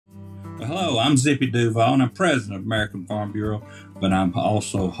Hello, I'm Zippy Duval, and I'm president of American Farm Bureau, but I'm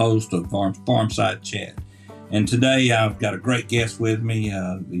also host of Farmside Chat. And today I've got a great guest with me.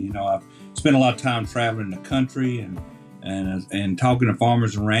 I've spent a lot of time traveling the country and talking to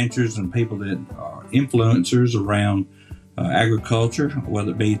farmers and ranchers and people that are influencers around agriculture,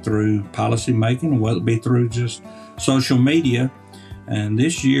 whether it be through policy making or whether it be through just social media. And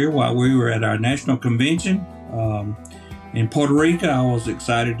this year, while we were at our national convention in Puerto Rico, I was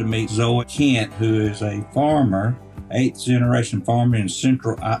excited to meet Zoe Kent, who is a farmer, 8th generation farmer in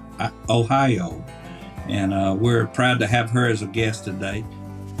central Ohio. And we're proud to have her as a guest today.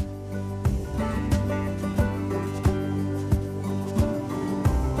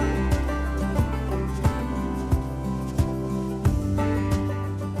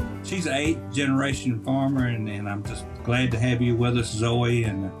 She's an 8th generation farmer, and I'm just glad to have you with us, Zoe,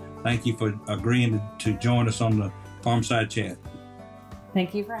 and thank you for agreeing to join us on the Farmside Chat.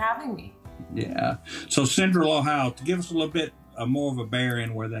 Thank you for having me. Yeah. So Central Ohio, to give us a little bit more of a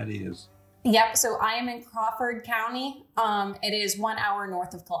bearing where that is. Yep. So I am in Crawford County. It is 1 hour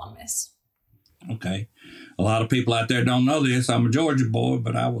north of Columbus. Okay. A lot of people out there don't know this. I'm a Georgia boy,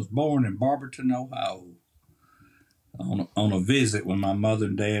 but I was born in Barberton, Ohio, on a visit when my mother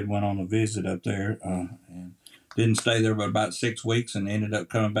and dad went on a visit up there, and didn't stay there but about 6 weeks, and ended up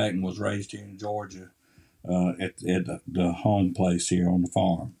coming back and was raised here in Georgia. At the home place here on the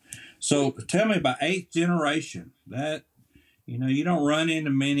farm. So tell me about 8th generation. That, you don't run into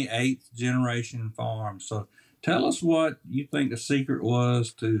many 8th generation farms. So tell us what you think the secret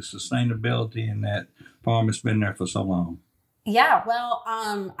was to sustainability in that farm that's been there for so long. Yeah, well,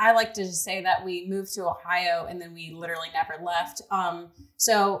 I like to just say that we moved to Ohio and then we literally never left.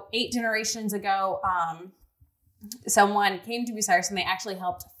 So 8 generations ago, someone came to Bucyrus and they actually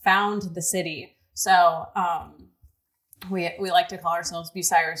helped found the city. So we like to call ourselves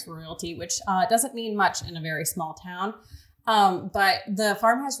Bucyrus Royalty, which doesn't mean much in a very small town. But the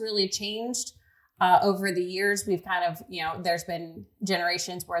farm has really changed over the years. We've kind of, there's been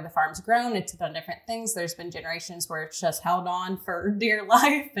generations where the farm's grown. It's done different things. There's been generations where it's just held on for dear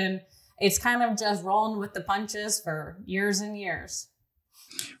life. And it's kind of just rolling with the punches for years and years.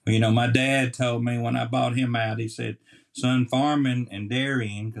 Well, my dad told me when I bought him out, he said, son, farming and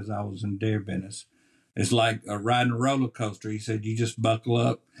dairying, because I was in dairy business, it's like riding a roller coaster. He said, you just buckle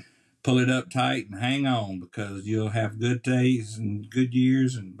up, pull it up tight, and hang on, because you'll have good days and good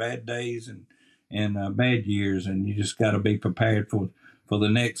years and bad days and bad years, and you just got to be prepared for the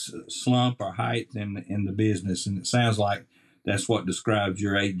next slump or height in the business. And it sounds like that's what describes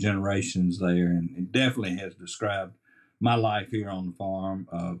your 8 generations there, and it definitely has described my life here on the farm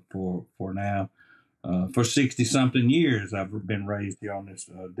for now. For 60-something years, I've been raised here on this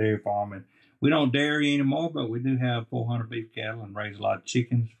dairy farm, and we don't dairy anymore, but we do have 400 beef cattle and raise a lot of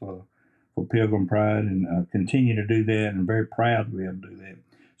chickens for Pilgrim Pride, and continue to do that, and very proud to be able to do that.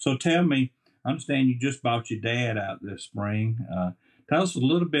 So tell me, I understand you just bought your dad out this spring. Tell us a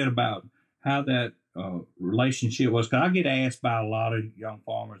little bit about how that relationship was, because I get asked by a lot of young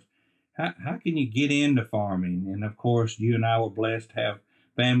farmers, how can you get into farming? And of course, you and I were blessed to have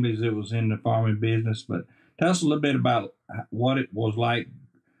families that was in the farming business, but tell us a little bit about what it was like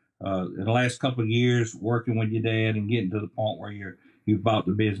in the last couple of years working with your dad and getting to the point where you've bought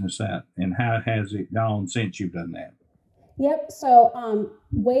the business out, and how has it gone since you've done that? Yep. So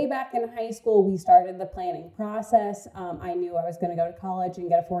way back in high school, we started the planning process. I knew I was going to go to college and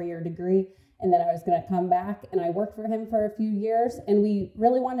get a 4-year degree, and then I was going to come back, and I worked for him for a few years, and we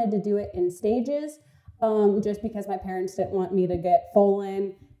really wanted to do it in stages. Just because my parents didn't want me to get full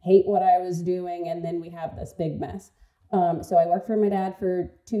in, hate what I was doing, and then we have this big mess. So I worked for my dad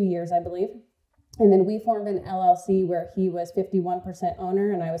for 2 years, I believe. And then we formed an LLC where he was 51%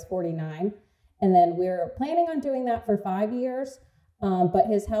 owner and I was 49. And then we were planning on doing that for 5 years. But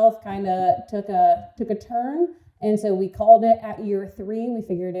his health kind of took a turn. And so we called it at year 3. We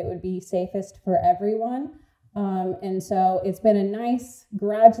figured it would be safest for everyone. And so it's been a nice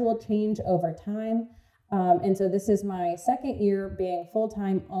gradual change over time. And so this is my 2nd year being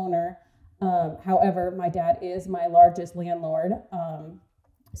full-time owner. However, my dad is my largest landlord.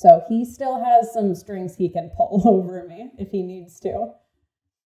 So he still has some strings he can pull over me if he needs to.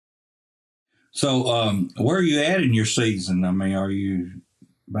 So where are you at in your season? I mean, are you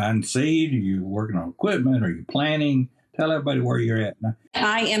buying seed? Are you working on equipment? Are you planting? Tell everybody where you're at now.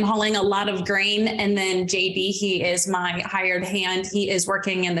 I am hauling a lot of grain, and then JD, he is my hired hand. He is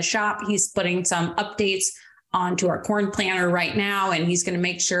working in the shop. He's putting some updates onto our corn planter right now, and he's going to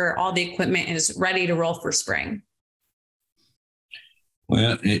make sure all the equipment is ready to roll for spring.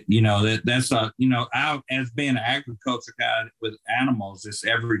 Well, that's I, as being an agriculture guy with animals, it's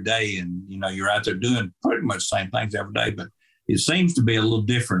every day, and you're out there doing pretty much the same things every day. But it seems to be a little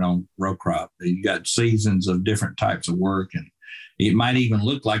different on row crop. You got seasons of different types of work, and it might even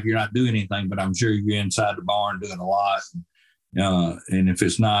look like you're not doing anything, but I'm sure you're inside the barn doing a lot. And if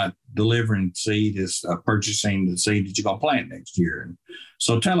it's not delivering seed, it's purchasing the seed that you're going to plant next year. And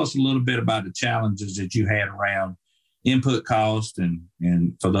so tell us a little bit about the challenges that you had around input cost.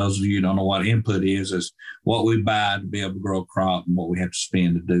 And for those of you who don't know what input is what we buy to be able to grow a crop and what we have to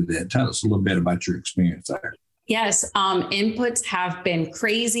spend to do that. Tell us a little bit about your experience there. Yes, inputs have been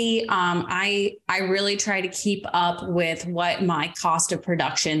crazy. I really try to keep up with what my cost of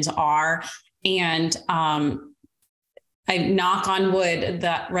productions are. And I knock on wood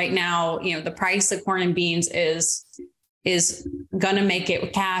that right now, the price of corn and beans is going to make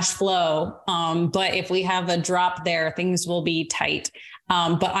it cash flow. But if we have a drop there, things will be tight.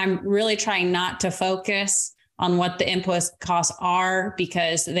 But I'm really trying not to focus on what the input costs are,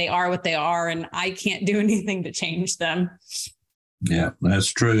 because they are what they are, and I can't do anything to change them. Yeah, that's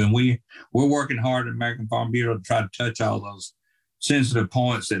true. And we're working hard at American Farm Bureau to try to touch all those sensitive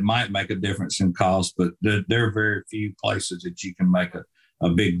points that might make a difference in cost, but there are very few places that you can make a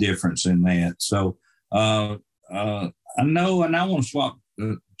big difference in that. So I know, and I want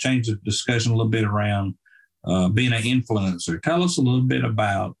to change the discussion a little bit around being an influencer. Tell us a little bit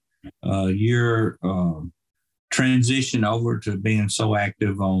about your transition over to being so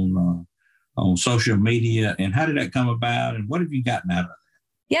active on social media, and how did that come about, and what have you gotten out of it?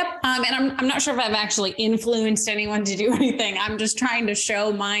 Yep. And I'm not sure if I've actually influenced anyone to do anything. I'm just trying to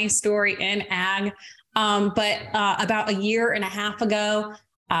show my story in ag. But about a year and a half ago,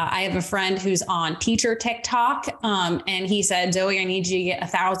 I have a friend who's on teacher TikTok. And he said, Zoe, I need you to get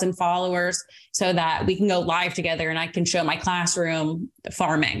 1,000 followers so that we can go live together and I can show my classroom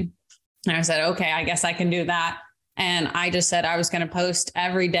farming. And I said, okay, I guess I can do that. And I just said I was going to post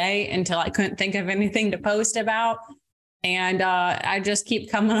every day until I couldn't think of anything to post about. And I just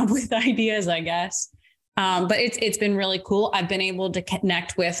keep coming up with ideas, I guess. But it's been really cool. I've been able to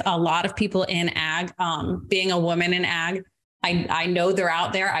connect with a lot of people in ag. Being a woman in ag, I know they're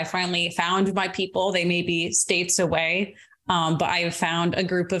out there. I finally found my people. They may be states away, but I've found a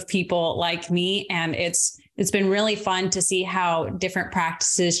group of people like me. And it's been really fun to see how different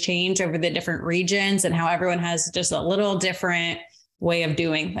practices change over the different regions and how everyone has just a little different way of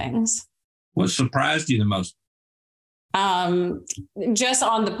doing things. What surprised you the most? Just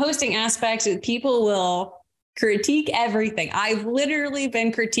on the posting aspect, people will critique everything. I've literally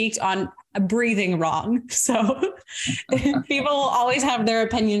been critiqued on breathing wrong. So people will always have their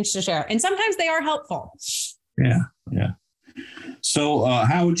opinions to share, and sometimes they are helpful. Yeah. So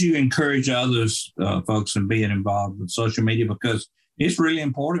how would you encourage others, folks, in being involved with social media? Because it's really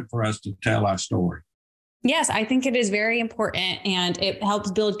important for us to tell our story. Yes, I think it is very important, and it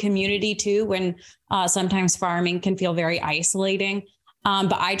helps build community too, when sometimes farming can feel very isolating.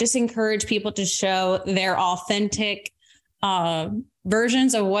 But I just encourage people to show their authentic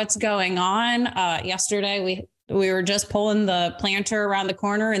versions of what's going on. Yesterday, we were just pulling the planter around the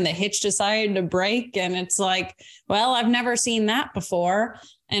corner and the hitch decided to break. And it's like, well, I've never seen that before.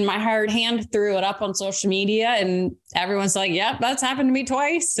 And my hired hand threw it up on social media and everyone's like, yep, that's happened to me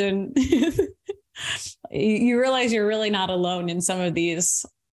twice. And you realize you're really not alone in some of these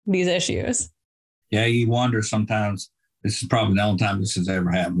issues. Yeah, you wonder sometimes, this is probably the only time this has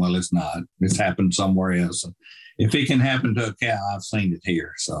ever happened. Well, it's not. It's happened somewhere else. If it can happen to a cow, I've seen it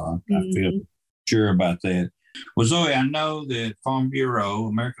here. So I feel sure about that. Well, Zoe, I know that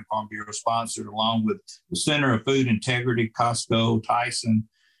American Farm Bureau sponsored, along with the Center of Food Integrity, Costco, Tyson,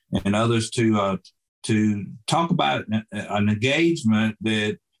 and others, to talk about an engagement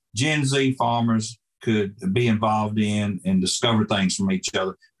that Gen Z farmers could be involved in and discover things from each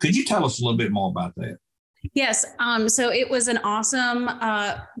other. Could you tell us a little bit more about that? Yes. So it was an awesome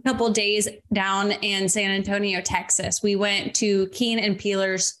couple of days down in San Antonio, Texas. We went to Keen and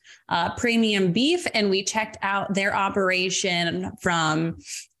Peeler's premium beef, and we checked out their operation from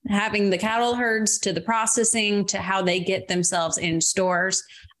having the cattle herds to the processing to how they get themselves in stores.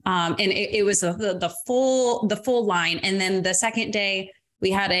 And it was the full line. And then the second day,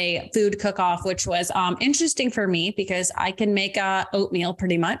 we had a food cook-off, which was interesting for me because I can make oatmeal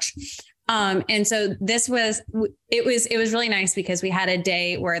pretty much. And so it was really nice because we had a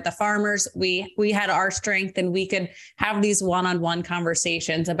day where the farmers, we had our strength and we could have these one-on-one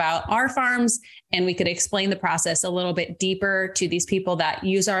conversations about our farms, and we could explain the process a little bit deeper to these people that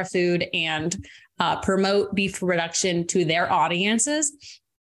use our food and promote beef production to their audiences.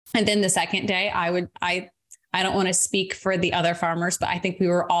 And then the second day, I don't want to speak for the other farmers, but I think we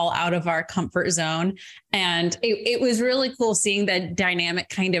were all out of our comfort zone. And it was really cool seeing the dynamic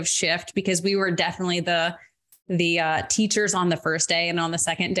kind of shift, because we were definitely the teachers on the first day, and on the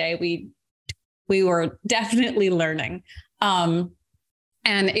second day, we were definitely learning. And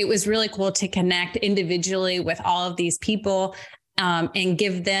it was really cool to connect individually with all of these people, and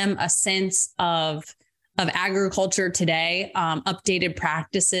give them a sense of agriculture today, updated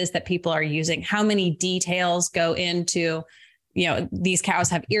practices that people are using. How many details go into, these cows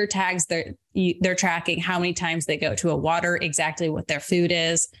have ear tags. They're tracking how many times they go to a water, exactly what their food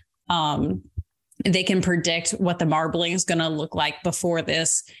is. They can predict what the marbling is going to look like before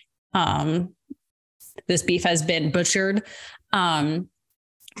this beef has been butchered.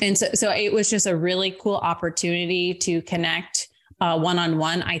 And so it was just a really cool opportunity to connect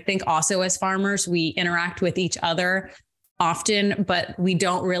one-on-one. I think also as farmers, we interact with each other often, but we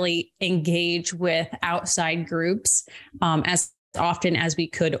don't really engage with outside groups as often as we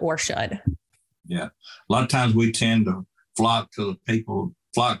could or should. Yeah. A lot of times we tend to flock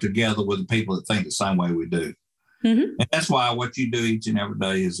together with the people that think the same way we do. Mm-hmm. And that's why what you do each and every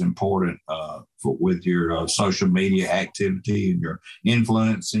day is important with your social media activity and your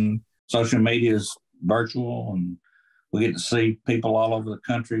influencing. Social media is virtual, and we get to see people all over the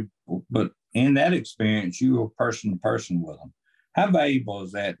country. But in that experience, you were person to person with them. How valuable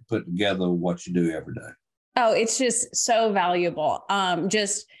is that to put together what you do every day? Oh, it's just so valuable.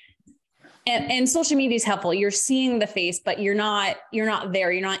 And social media is helpful. You're seeing the face, but you're not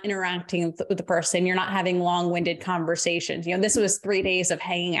there. You're not interacting with the person. You're not having long-winded conversations. This was 3 days of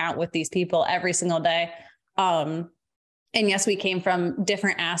hanging out with these people every single day. And yes, we came from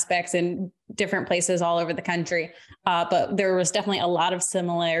different aspects and different places all over the country. But there was definitely a lot of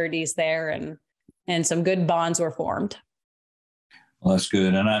similarities there, and some good bonds were formed. Well, that's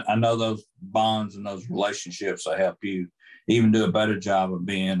good. And I know those bonds and those relationships will help you even do a better job of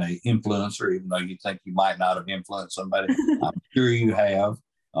being an influencer, even though you think you might not have influenced somebody. I'm sure you have,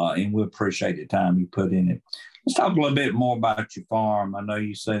 and we appreciate the time you put in it. Let's talk a little bit more about your farm. I know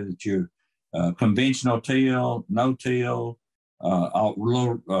you say that you're conventional till, no-till,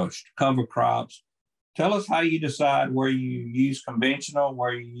 cover crops. Tell us how you decide where you use conventional,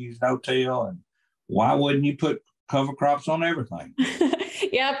 where you use no-till, and why wouldn't you put cover crops on everything?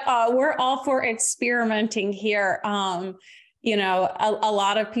 Yep. We're all for experimenting here. A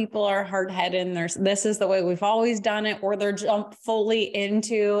lot of people are hard-headed and this is the way we've always done it, or they're jump fully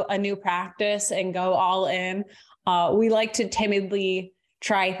into a new practice and go all in. We like to timidly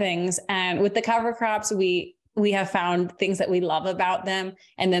try things. And with the cover crops, we have found things that we love about them.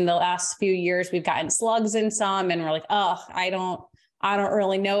 And then the last few years, we've gotten slugs in some, and we're like, oh, I don't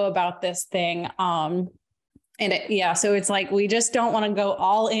really know about this thing. So it's like, we just don't want to go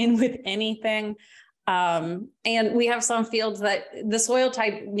all in with anything. And we have some fields that the soil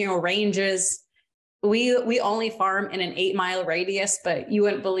type, ranges. We only farm in an 8-mile radius, but you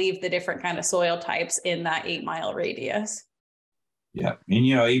wouldn't believe the different kind of soil types in that 8-mile radius. Yeah. And,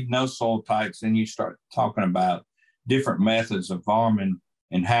 even those soil types, then you start talking about different methods of farming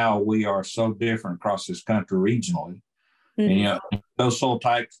and how we are so different across this country regionally. Mm-hmm. And, those soil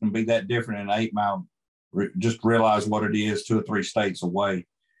types can be that different in an 8-mile. Just realize what it is 2 or 3 states away.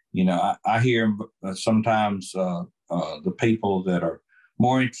 I hear sometimes the people that are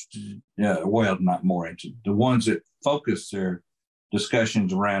more interested, not more interested, the ones that focus their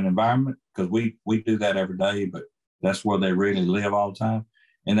discussions around environment, because we do that every day, but that's where they really live all the time.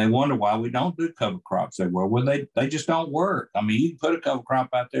 And they wonder why we don't do cover crops everywhere. Well, they just don't work. I mean, you can put a cover crop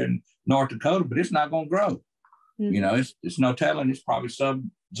out there in North Dakota, but it's not going to grow. Mm-hmm. It's no telling. It's probably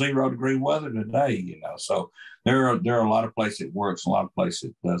sub-0 degree weather today, So there are a lot of places it works, a lot of places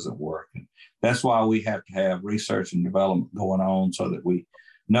it doesn't work. And that's why we have to have research and development going on so that we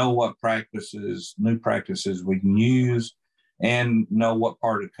know what new practices we can use and know what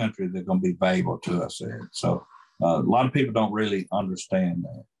part of the country they're going to be valuable to us in. So a lot of people don't really understand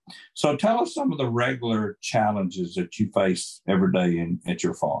that. So tell us some of the regular challenges that you face every day at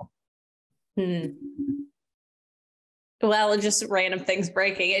your farm. Well, just random things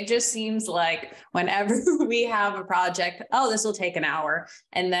breaking. It just seems like whenever we have a project, this will take an hour.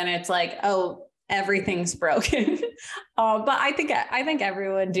 And then it's like, everything's broken. But I think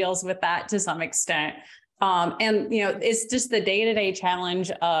everyone deals with that to some extent. It's just the day-to-day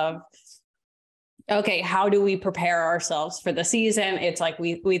challenge of, okay, how do we prepare ourselves for the season? It's like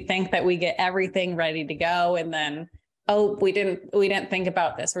we think that we get everything ready to go, and then we didn't think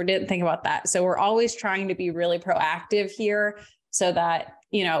about this or didn't think about that. So we're always trying to be really proactive here so that,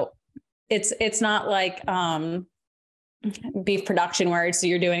 it's not like, beef production where so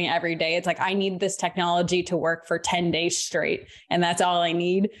you're doing it every day. It's like, I need this technology to work for 10 days straight, and that's all I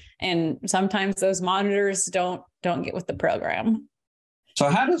need. And sometimes those monitors don't get with the program. So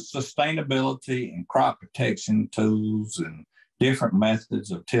how does sustainability and crop protection tools and different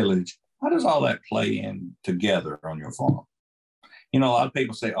methods of tillage, how does all that play in together on your farm? A lot of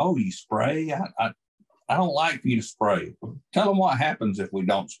people say, oh, you spray? I don't like for you to spray. Tell them what happens if we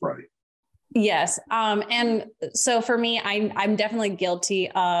don't spray. Yes. And so for me, I'm definitely guilty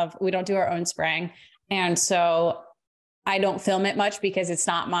of, we don't do our own spraying. And so I don't film it much because it's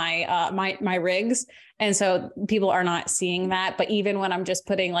not my rigs. And so people are not seeing that. But even when I'm just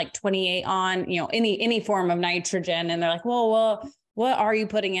putting like 28 on, any form of nitrogen, and they're like, well, what are you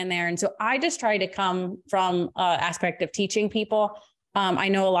putting in there? And so I just try to come from aspect of teaching people. I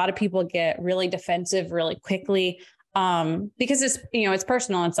know a lot of people get really defensive really quickly because it's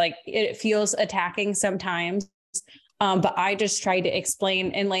personal. It's like, it feels attacking sometimes. But I just try to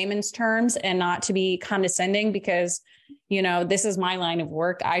explain in layman's terms and not to be condescending because, this is my line of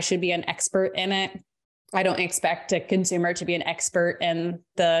work. I should be an expert in it. I don't expect a consumer to be an expert in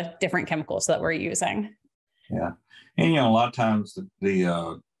the different chemicals that we're using. Yeah. And, a lot of times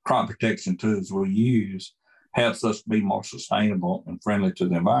the crop protection tools we use helps us be more sustainable and friendly to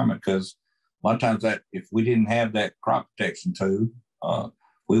the environment, because a lot of times that if we didn't have that crop protection tool,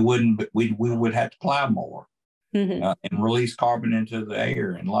 we would have to plow more and release carbon into the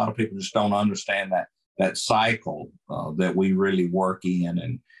air. And a lot of people just don't understand that cycle that we really work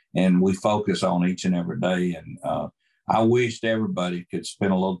in and we focus on each and every day. And I wished everybody could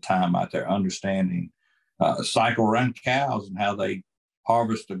spend a little time out there understanding cycle run cows and how they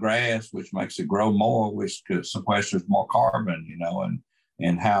harvest the grass, which makes it grow more, which sequesters more carbon,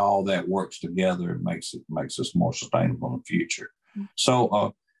 and how all that works together makes us more sustainable in the future.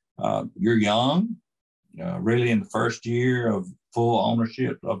 So you're young, really in the first year of full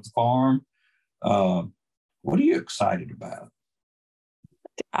ownership of the farm. What are you excited about?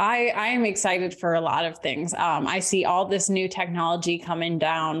 I am excited for a lot of things. I see all this new technology coming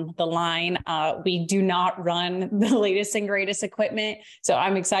down the line. We do not run the latest and greatest equipment. So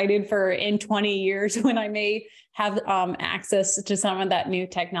I'm excited for in 20 years when I may have access to some of that new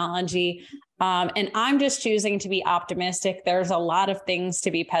technology. And I'm just choosing to be optimistic. There's a lot of things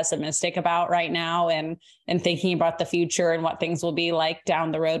to be pessimistic about right now and thinking about the future and what things will be like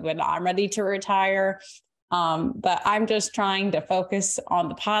down the road when I'm ready to retire. But I'm just trying to focus on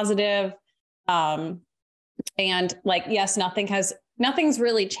the positive. And like, yes, nothing's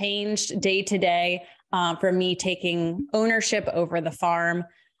really changed day to day, for me taking ownership over the farm.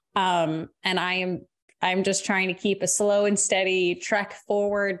 And I'm just trying to keep a slow and steady trek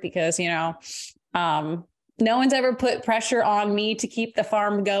forward because, no one's ever put pressure on me to keep the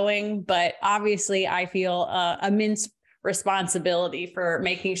farm going, but obviously I feel immense responsibility for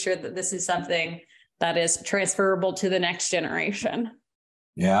making sure that this is something that is transferable to the next generation.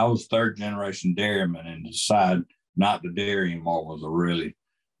 Yeah, I was third generation dairyman, and to decide not to dairy anymore was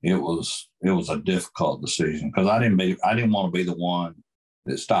it was a difficult decision, because I didn't want to be the one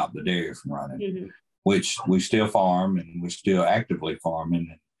that stopped the dairy from running, which we still farm and we're still actively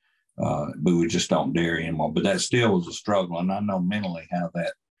farming, but we just don't dairy anymore. But that still was a struggle, and I know mentally how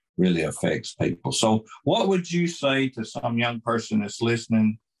that really affects people. So what would you say to some young person that's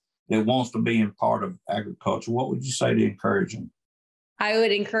listening that wants to be in part of agriculture? What would you say to encourage them? I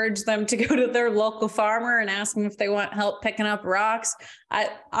would encourage them to go to their local farmer and ask them if they want help picking up rocks.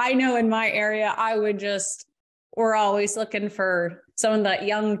 I know in my area, we're always looking for some of that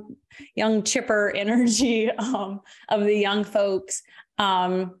young chipper energy of the young folks.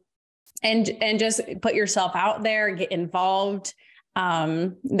 And just put yourself out there, get involved.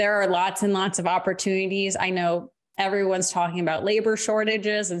 There are lots and lots of opportunities. I know everyone's talking about labor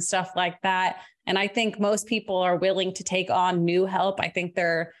shortages and stuff like that. And I think most people are willing to take on new help. I think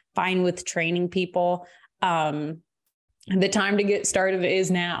they're fine with training people. The time to get started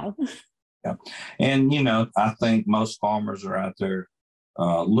is now. Yeah. And, I think most farmers are out there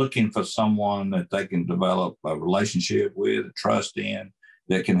looking for someone that they can develop a relationship with, a trust in,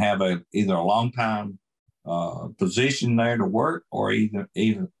 that can have either a long time position there to work, or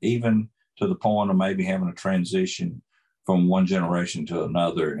even to the point of maybe having a transition from one generation to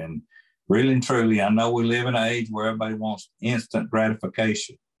another. And really and truly, I know we live in an age where everybody wants instant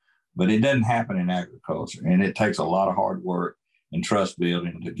gratification, but it doesn't happen in agriculture. And it takes a lot of hard work and trust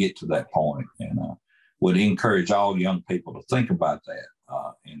building to get to that point. And would encourage all young people to think about that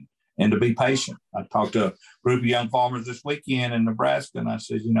and to be patient. I talked to a group of young farmers this weekend in Nebraska, and I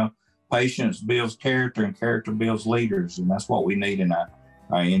said, patience builds character, and character builds leaders. And that's what we need in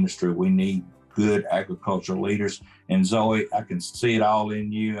our industry. We need good agricultural leaders. And Zoe, I can see it all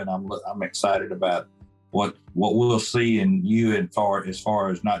in you, and I'm excited about what we'll see in you as far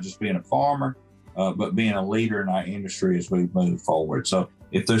as not just being a farmer, but being a leader in our industry as we move forward. So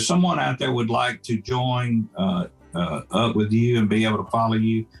if there's someone out there would like to join up with you and be able to follow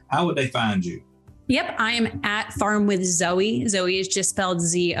you, how would they find you? Yep, I am at Farm with Zoe. Zoe is just spelled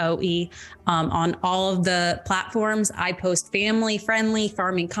ZOE. On all of the platforms, I post family-friendly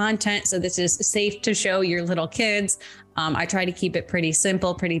farming content. So this is safe to show your little kids. I try to keep it pretty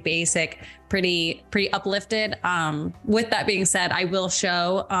simple, pretty basic, pretty uplifted. With that being said, I will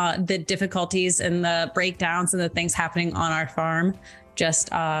show the difficulties and the breakdowns and the things happening on our farm, just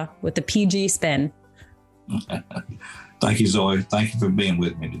with the PG spin. Thank you, Zoe. Thank you for being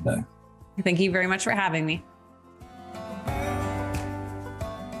with me today. Thank you very much for having me.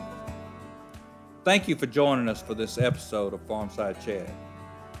 Thank you for joining us for this episode of Farmside Chat.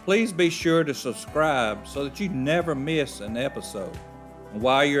 Please be sure to subscribe so that you never miss an episode. And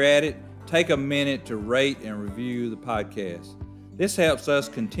while you're at it, take a minute to rate and review the podcast. This helps us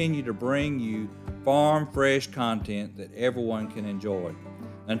continue to bring you farm fresh content that everyone can enjoy.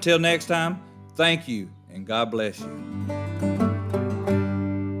 Until next time, thank you and God bless you.